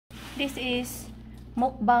This is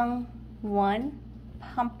mukbang 1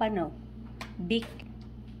 Pompano. Big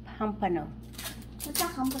Pompano. What's a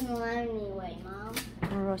Pompano anyway, Mom?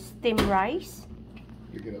 Steamed rice.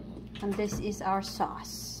 Pick it up. And this is our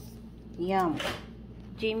sauce. Yum.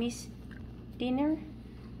 Jamie's dinner.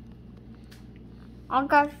 I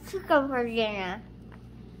got chicken for dinner.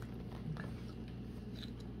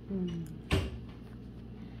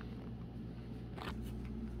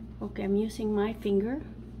 Okay, I'm using my finger.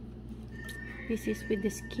 This is with the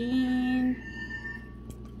skin.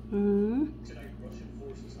 And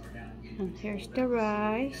here's the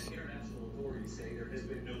rice.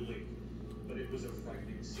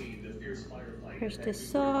 Here's the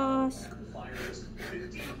sauce.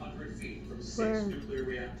 Emergency crews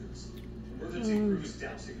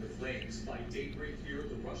dousing the flames. By daybreak here,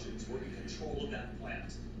 the Russians were in control of that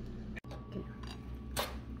plant.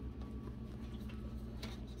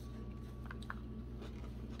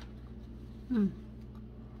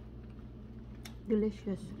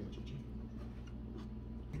 Delicious.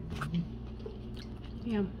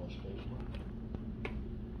 Yum.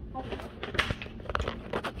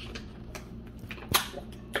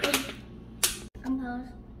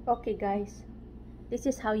 Okay guys, this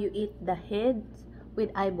is how you eat the heads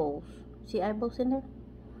with eyeballs. See eyeballs in there?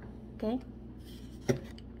 Okay.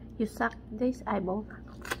 You suck this eyeball.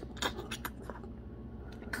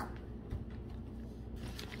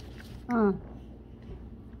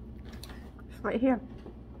 Right here.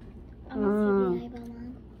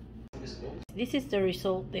 This is the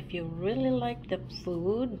result if you really like the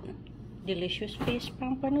food. Delicious fish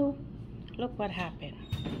pompano. Look what happened.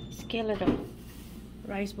 Scale it up.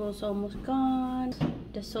 Rice bowl's almost gone.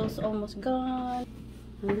 The sauce almost gone.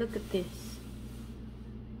 And look at this.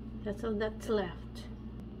 That's all that's left.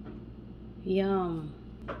 Yum.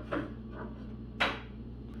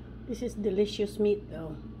 This is delicious meat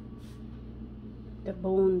though. The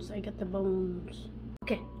bones. I got the bones.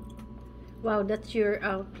 Okay. Wow, that's your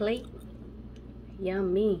plate.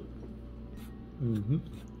 Yummy.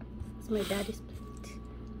 It's my daddy's plate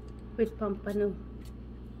with pompano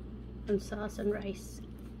and sauce and rice.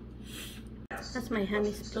 That's my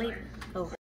honey's plate. Oh.